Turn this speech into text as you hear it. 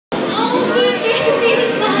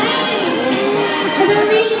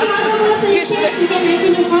kids, you can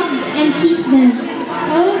actually hug and kiss them.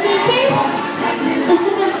 Okay, kiss.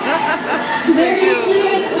 Very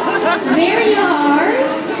cute. There you are.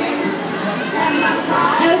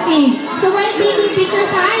 Okay, so while taking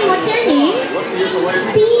pictures, hi, what's your name?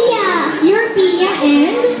 Beah. You're Beah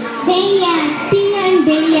and? Beah. Beah and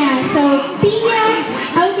Beah. So, Beah,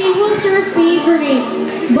 okay, who's your favorite?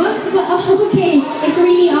 Bugs, okay, it's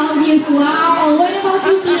really obvious. Wow, what about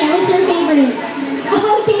you, Beah? What's your favorite?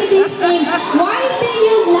 Okay, this thing. Why do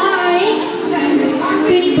you like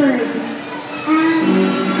Tweety Bird?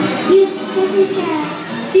 Cute kasi siya.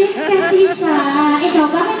 Cute kasi siya. Ikaw,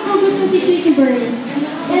 bakit mo gusto si Tweety Bird?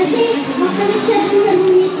 Kasi makulit siya sa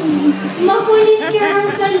Looney Tunes. Makulit ka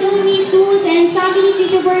sa Looney Tunes, and sabi ni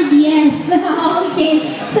Tweety Bird, yes. Okay,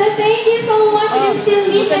 so thank you so much. You still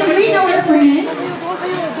meet and greet our friends.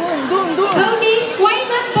 Okay, why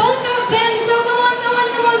not both of them? So come on,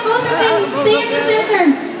 both of them stay at the center.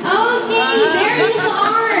 Okay, there you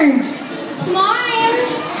are. Smile.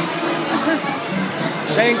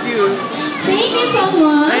 Thank you. Thank you so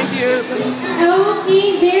much. Thank you. Okay,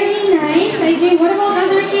 very nice. Okay, what about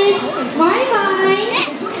other kids? Bye-bye.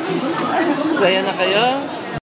 Kaya na kayo?